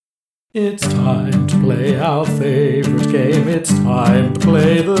It's time to play our favorite game. It's time to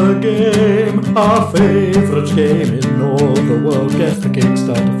play the game. Our favorite game in all the world. Guess the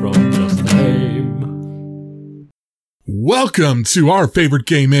Kickstarter from just the name. Welcome to our favorite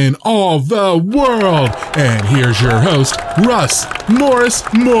game in all the world. And here's your host, Russ Morris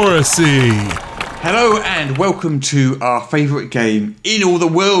Morrissey. Hello and welcome to our favourite game in all the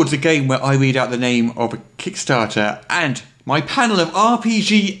world, the game where I read out the name of a Kickstarter and my panel of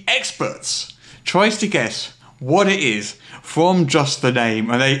RPG experts tries to guess what it is from just the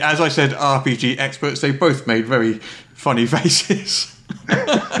name. And they, as I said, RPG experts, they both made very funny faces.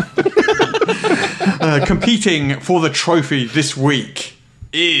 Competing for the trophy this week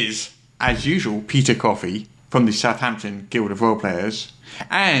is, as usual, Peter Coffey from the Southampton Guild of Roleplayers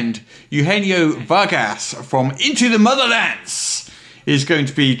and Eugenio Vargas from Into the Motherlands is going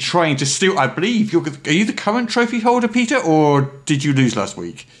to be trying to steal, I believe, are you the current trophy holder, Peter, or did you lose last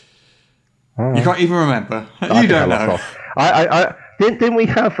week? You can't even remember. You don't know. Didn't we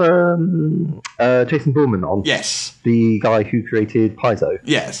have Jason Borman on? Yes. The guy who created Paizo.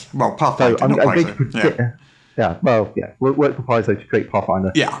 Yes. Well, Pathfinder, so I'm not going Paizo. to predict, worked for Paizo to create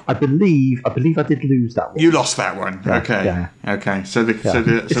Pathfinder. Yeah. I believe I did lose that one. You lost that one. Yeah, okay. yeah. Okay. So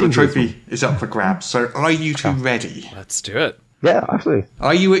the trophy is up for grabs. So are you two ready? Let's do it. Yeah, absolutely.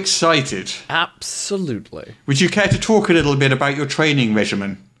 Are you excited? Absolutely. Would you care to talk a little bit about your training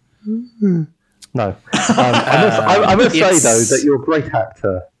regimen? No. I must say, though, that you're a great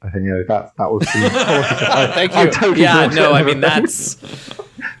actor. I think, that was the Thank you. Totally I mean, that's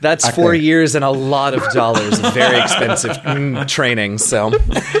 4 years and a lot of dollars of very expensive training, so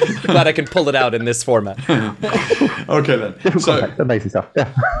glad I can pull it out in this format. Okay, then. Different context, amazing stuff.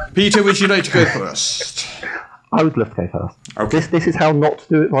 Yeah. Peter, would you like to go first? I would love to go first. Okay. This is how not to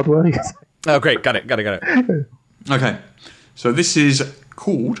do it, by the way. Oh, great. Got it. Okay. So this is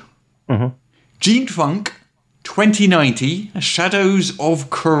called Gene Funk 2090 Shadows of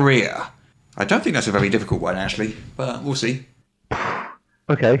Korea. I don't think that's a very difficult one, actually, but we'll see.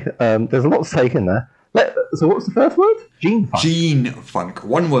 Okay, there's a lot to take in there. So what's the first word? Gene Funk. Gene Funk.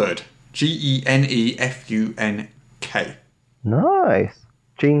 One word. GENEFUNK. Nice.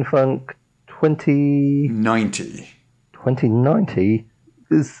 Gene Funk 2090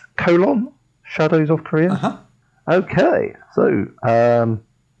 is colon Shadows of Korea. Uh-huh. Okay, so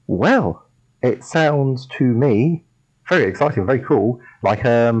well, it sounds to me very exciting, very cool, like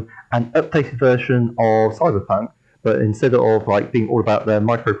an updated version of Cyberpunk, but instead of like being all about their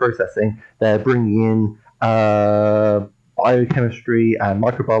microprocessing, they're bringing in biochemistry and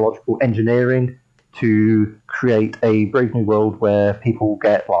microbiological engineering to create a brave new world where people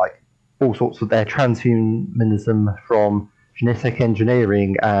get like all sorts of their transhumanism from genetic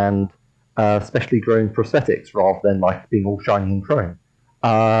engineering and specially grown prosthetics rather than like being all shiny and chrome.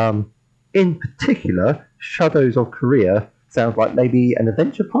 In particular, Shadows of Korea sounds like maybe an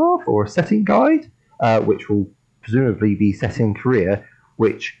adventure path or a setting guide, which will presumably be set in Korea,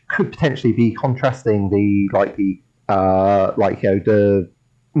 which could potentially be contrasting the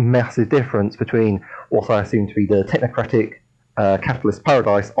massive difference between what I assume to be the technocratic capitalist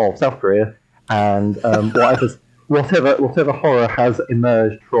paradise of South Korea and whatever horror has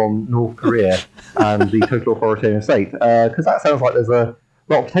emerged from North Korea and the total authoritarian state. Because that sounds like there's a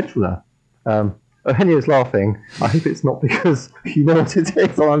lot of potential there. Eugenio's laughing. I hope it's not because you know what it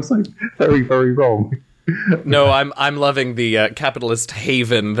is, and I'm so very, very wrong. No, I'm loving the capitalist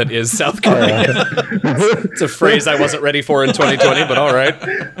haven that is South Korea. It's a phrase I wasn't ready for in 2020, but all right.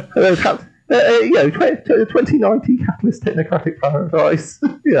 2090 capitalist technocratic paradise.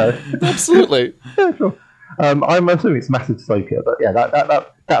 Yeah, absolutely. Yeah, sure. I'm assuming it's massive dystopia, but yeah,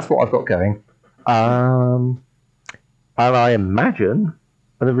 that's what I've got going. And I imagine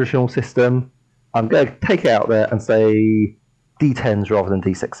an original system. I'm going to take it out there and say D10s rather than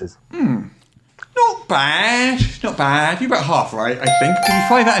D6s. Not bad. You're about half right, I think. Give you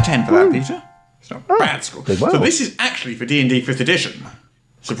 5 out of 10 for that, Peter. It's not a bad score. Well. So this is actually for D&D 5th edition,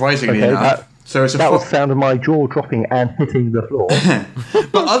 surprisingly enough. That was the sound of my jaw dropping and hitting the floor.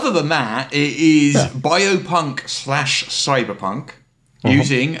 But other than that, it is biopunk/cyberpunk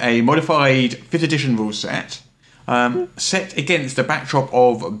using a modified 5th edition rule set, set against the backdrop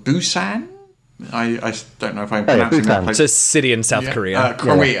of Busan. I don't know if I'm pronouncing that place. It's a city in South Korea.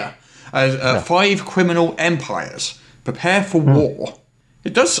 Korea. 5 criminal empires prepare for war.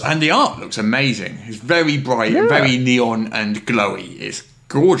 It does, and the art looks amazing. It's very bright and very neon and glowy. It's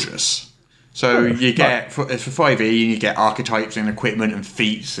gorgeous. So you get, for 5e, you get archetypes and equipment and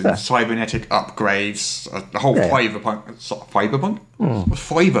feats and cybernetic upgrades. The whole Fiberpunk. What's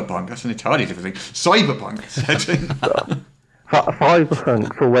Fiberpunk? That's an entirely different thing. Cyberpunk setting.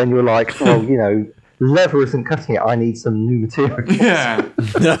 5% for when you're like, well, leather isn't cutting it. I need some new material. Yeah.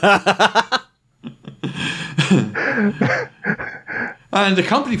 And the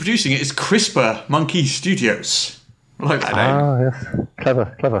company producing it is CRISPR Monkey Studios. I like that name. Ah, yes.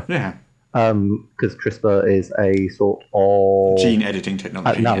 Clever. Yeah. Because CRISPR is a sort of Gene editing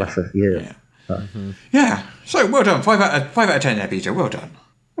technology. analysis. Yeah. Yeah. So well done. 5 out of 10 there, Peter. Well done.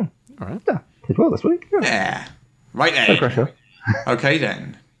 All right. Yeah, did well this week. Yeah. Yeah. Right No then. pressure. Okay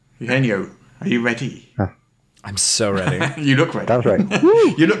then. Eugenio, are you ready? I'm so ready. You look ready. That's right.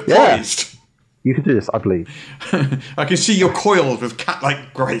 You look Yeah. poised. You can do this, I believe. I can see you're coiled with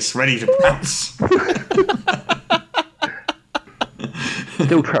cat-like grace, ready to pounce.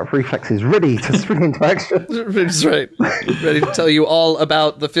 Steel trap reflexes ready to spring into action. That's right. Ready to tell you all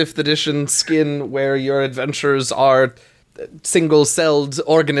about the 5th edition skin where your adventures are single-celled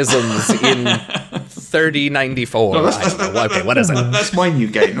organisms in 3094. Okay, what is it? That's my new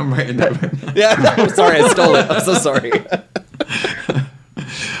game. I'm writing that. Yeah, I'm sorry, I stole it. I'm so sorry.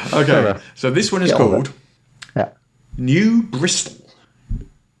 Okay, so this one is Get on called Yeah. New Bristol.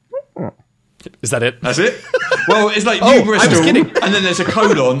 Is that it? That's it? Well, it's like Oh, New Bristol, I was kidding. and then there's a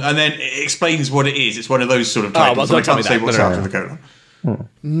colon, and then it explains what it is. It's one of those sort of titles. well, so I don't tell can't me say that. what's No, after the colon.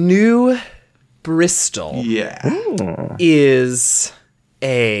 New Bristol Yeah. is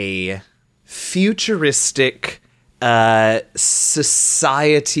a futuristic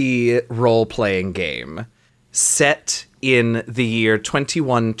society role-playing game set in the year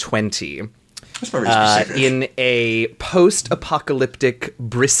 2120 That's very specific. in a post-apocalyptic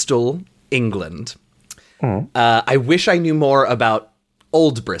Bristol, England. I wish I knew more about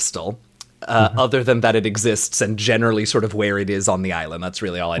Old Bristol, other than that it exists and generally sort of where it is on the island. That's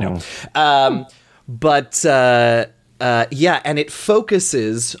really all I know. Yeah, and it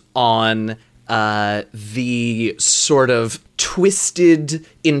focuses on the sort of twisted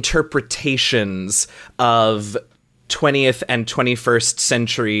interpretations of 20th and 21st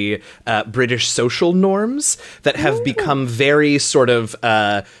century British social norms that have become very sort of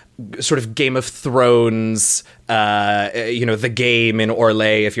Game of Thrones, the game in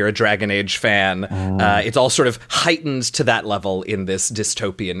Orlais, if you're a Dragon Age fan. It's all sort of heightened to that level in this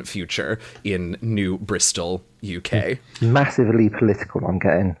dystopian future in New Bristol, UK. Massively political, I'm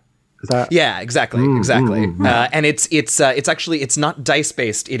getting. Is that? Yeah, exactly. And it's actually, it's not dice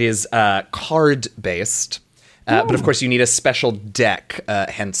based. It is card based. But of course, you need a special deck,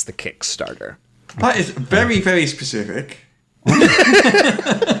 hence the Kickstarter. That is very, very specific.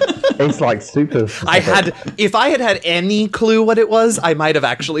 It's like super. If I had any clue what it was, I might have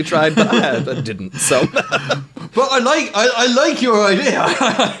actually tried, but I didn't. So, But I like your idea.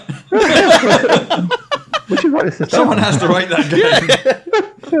 We should write this down. Someone has to write that game.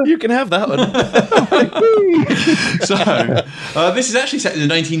 you can have that one. So, this is actually set in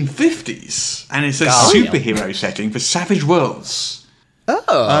the 1950s, and it's a superhero setting for Savage Worlds.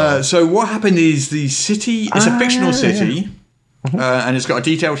 Oh. So what happened is the city, it's a fictional city, and it's got a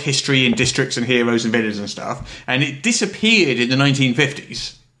detailed history and districts and heroes and villains and stuff, and it disappeared in the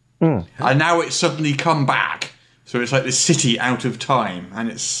 1950s. And now it's suddenly come back. So it's like this city out of time, and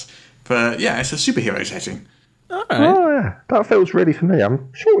it's a superhero setting. All right. Oh, yeah. That feels really familiar.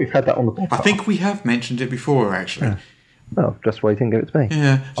 I'm sure we've had that on the podcast. I think we have mentioned it before, actually. Yeah. Oh, just waiting, give it to me.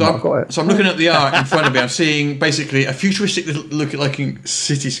 Yeah. So I've got it. So I'm looking at the art in front of me. I'm seeing basically a futuristic look like a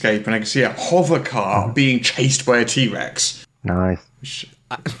cityscape, and I can see a hover car being chased by a T-Rex. Nice.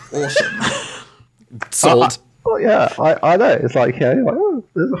 Awesome. Sold. Oh, yeah, I know. It's like, you're like, oh,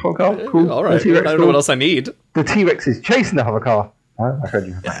 there's a hover car. Cool. All right. The T-Rex I don't know what else I need. The T-Rex is chasing the hover car. Oh, I heard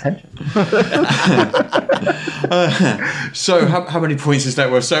you have that attention. So how many points is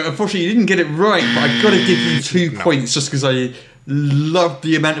that worth? So unfortunately you didn't get it right, but I've got to give you 2 points just because I loved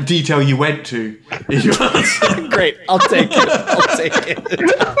the amount of detail you went to in your answer. Great. I'll take it.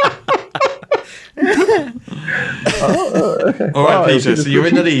 All right, Wow, Peter. So you're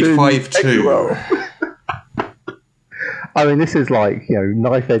in the lead, 5-2. I mean, this is like,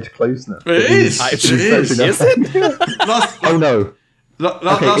 knife edge closeness. It is. Is it? Oh, no.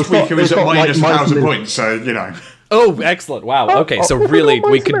 Last week it was at minus 1,000 points, so Oh, excellent. Wow. Okay, so really,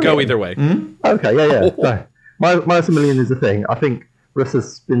 we could go either way. Okay, yeah. No. Minus a million is a thing. I think Russ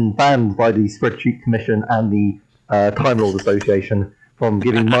has been banned by the Spreadsheet Commission and the Time Lord Association from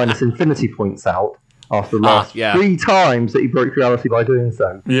giving minus infinity points out after the last 3 times that he broke reality by doing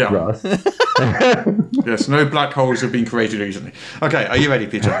so. Yeah. Russ. Yes, no black holes have been created recently. Okay, are you ready,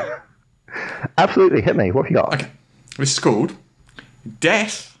 Peter? Absolutely, hit me. What have you got? Okay. This is called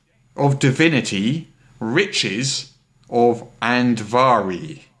Death of Divinity, Riches of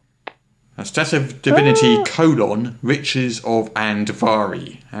Andvari. That's Death of Divinity : Riches of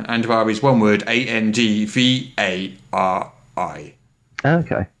Andvari. And Andvari is one word, Andvari.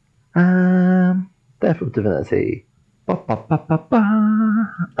 Okay. Death of Divinity.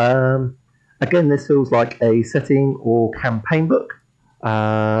 Again, this feels like a setting or campaign book.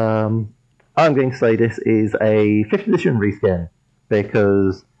 I'm going to say this is a 5th edition reskin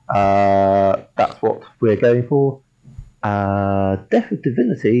because that's what we're going for. Death of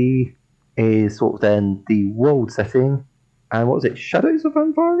Divinity is sort of then the world setting. And what was it? Shadows of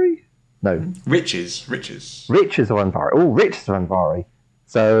Andvari? No. Riches. Riches of Andvari. Oh, Riches of Andvari.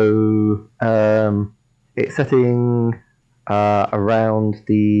 So it's setting around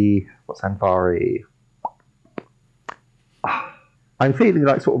the... What's Andvari? I'm feeling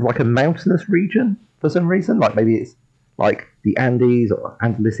like sort of like a mountainous region for some reason. Like maybe it's like the Andes or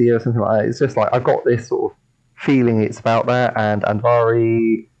Andalusia or something like that. It's just like I've got this sort of feeling it's about that. And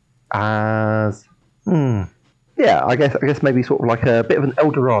Andvari as... Yeah, I guess maybe sort of like a bit of an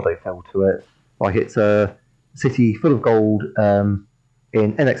El Dorado feel to it. Like it's a city full of gold in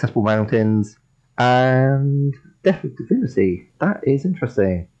inaccessible mountains. And Death of Divinity. That is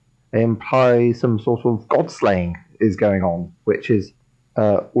interesting. It implies some sort of god slaying is going on, which is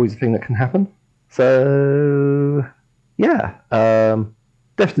always a thing that can happen. So, yeah. Death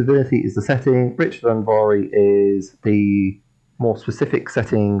of Divinity is the setting. Riches of Andvari is the more specific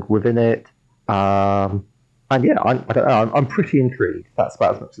setting within it. And yeah, I don't know. I'm pretty intrigued. That's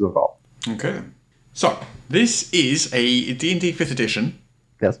about as much as I've got. Okay. So, this is a D&D 5th edition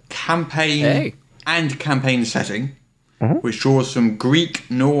Yes. campaign and campaign setting, which draws from Greek,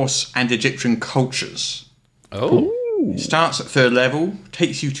 Norse, and Egyptian cultures. Oh. It starts at 3rd level,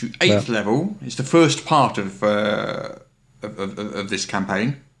 takes you to 8th level. It's the first part of this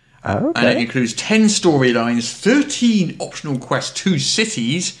campaign. And it includes 10 storylines, 13 optional quests, 2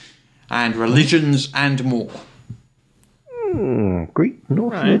 cities, and religions and more. Greek,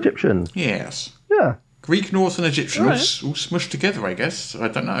 Norse, and Egyptian. Yes. Yeah. Greek, Norse, and Egyptian all smushed together, I guess. I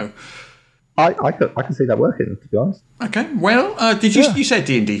don't know. I can see that working, to be honest. Okay. Well, you said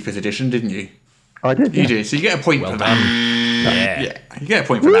D&D 5th edition, didn't you? I did. You did. So you get a point for that. Yeah. You get a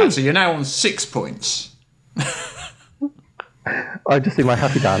point for that. So you're now on 6 points. I just do my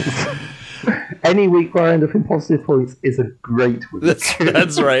happy dance. Any week where I end up in positive points is a great week.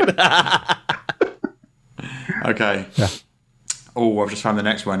 That's right. Okay. Yeah. Oh, I've just found the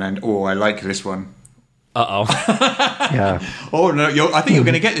next one, and I like this one. Uh-oh. Yeah. Oh no, I think you're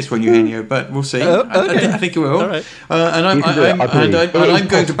going to get this one, Eugenio, but we'll see. Okay. I think you will. All right. And I'm going to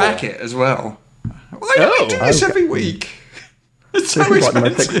possible. back it as well. Why do we do this every week? It's so This is like the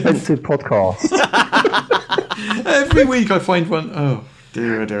most expensive. expensive podcast. Every week I find one. Oh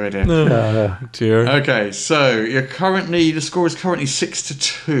dear. Dear. Okay, so the score is currently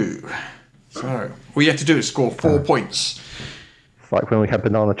 6-2. So all you have to do is score 4 points. It's like when we had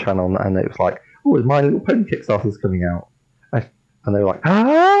Banana Channel and it was like, oh, My Little Pony Kickstarter's coming out. And they were like,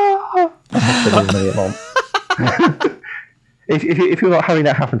 ah! If you're not having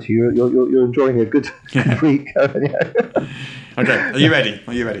that happen to you, you're enjoying a good week. Okay, are you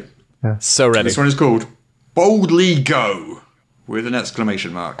ready? So ready. This one is called Boldly Go with an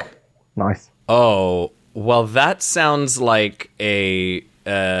exclamation mark. Nice. Oh, well, that sounds like a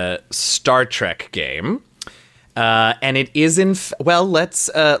Star Trek game. And it is let's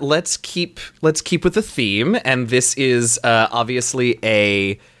keep with the theme, and this is obviously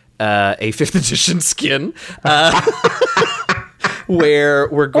a 5th edition skin. Where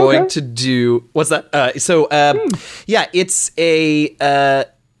we're going to do what's that? Yeah,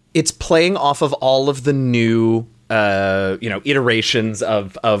 it's playing off of all of the new iterations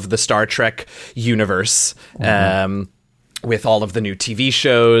of the Star Trek universe. With all of the new TV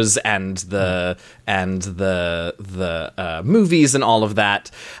shows and the movies and all of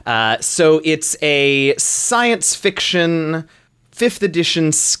that. So it's a science fiction 5th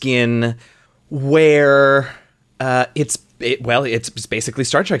edition skin where it's basically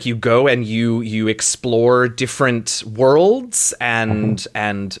Star Trek. You go and you explore different worlds and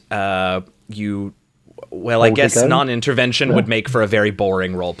you. Well, I guess non-intervention would make for a very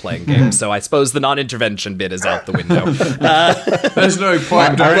boring role-playing game, so I suppose the non-intervention bit is out the window. There's no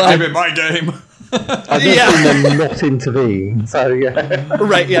prime directive in my game. I've just seen them not intervene, so yeah.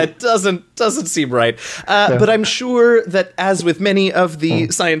 Right, yeah, it doesn't seem right. But I'm sure that, as with many of the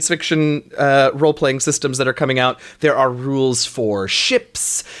science fiction role-playing systems that are coming out, there are rules for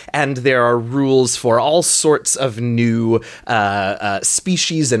ships, and there are rules for all sorts of new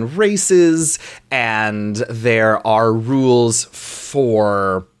species and races, and there are rules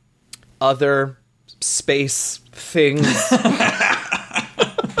for other space things.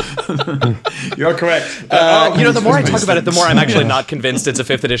 You're correct. The more I talk about it, the more I'm actually not convinced it's a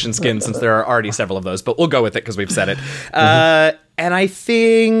 5th edition skin, since there are already several of those, but we'll go with it because we've said it. And I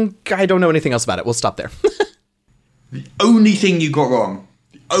think I don't know anything else about it. We'll stop there. The only thing you got wrong,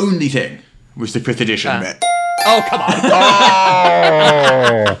 was the 5th edition bit. Oh, come on.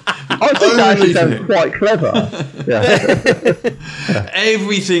 I think that actually sounds quite clever. Yeah.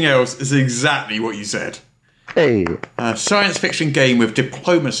 Everything else is exactly what you said. Hey. A science fiction game with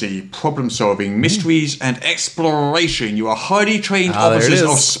diplomacy, problem solving, mysteries, and exploration. You are highly trained officers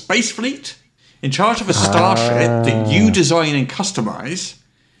of Space Fleet in charge of a starship that you design and customize.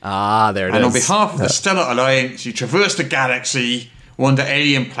 There it is. And on behalf of the Stellar Alliance, you traverse the galaxy, wander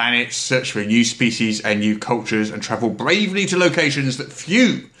alien planets, search for new species and new cultures, and travel bravely to locations that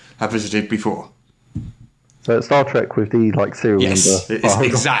few have visited before. So it's Star Trek with the serial number. Yes, it's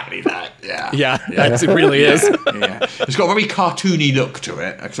exactly that. Yeah, it really is. Yeah, it's got a very cartoony look to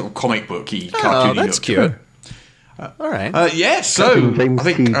it, a sort of comic booky cartoony look. That's cute. All right. So I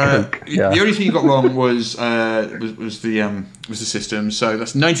think Yeah. the only thing you got wrong was the system. So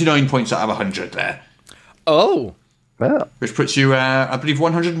that's 99 points out of 100 there. Oh. Yeah. Which puts you, I believe,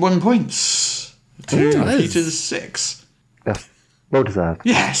 101 points to Peter's 6. Yes. Well deserved.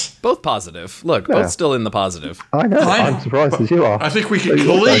 Yes. Both positive. Look, both still in the positive. I know. I'm surprised as you are. I think we can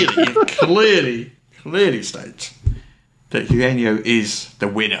clearly state that Eugenio is the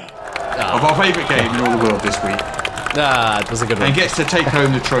winner of our favourite game in all the world this week. It was a good one. And gets to take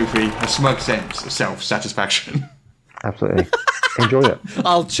home the trophy, a smug sense of self-satisfaction. Absolutely. Enjoy it.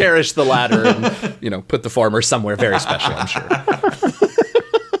 I'll cherish the latter and, put the former somewhere very special, I'm sure.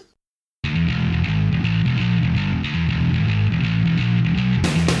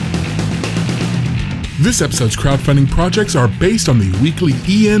 This episode's crowdfunding projects are based on the weekly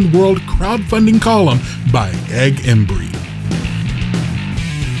EN World crowdfunding column by Egg and Brie.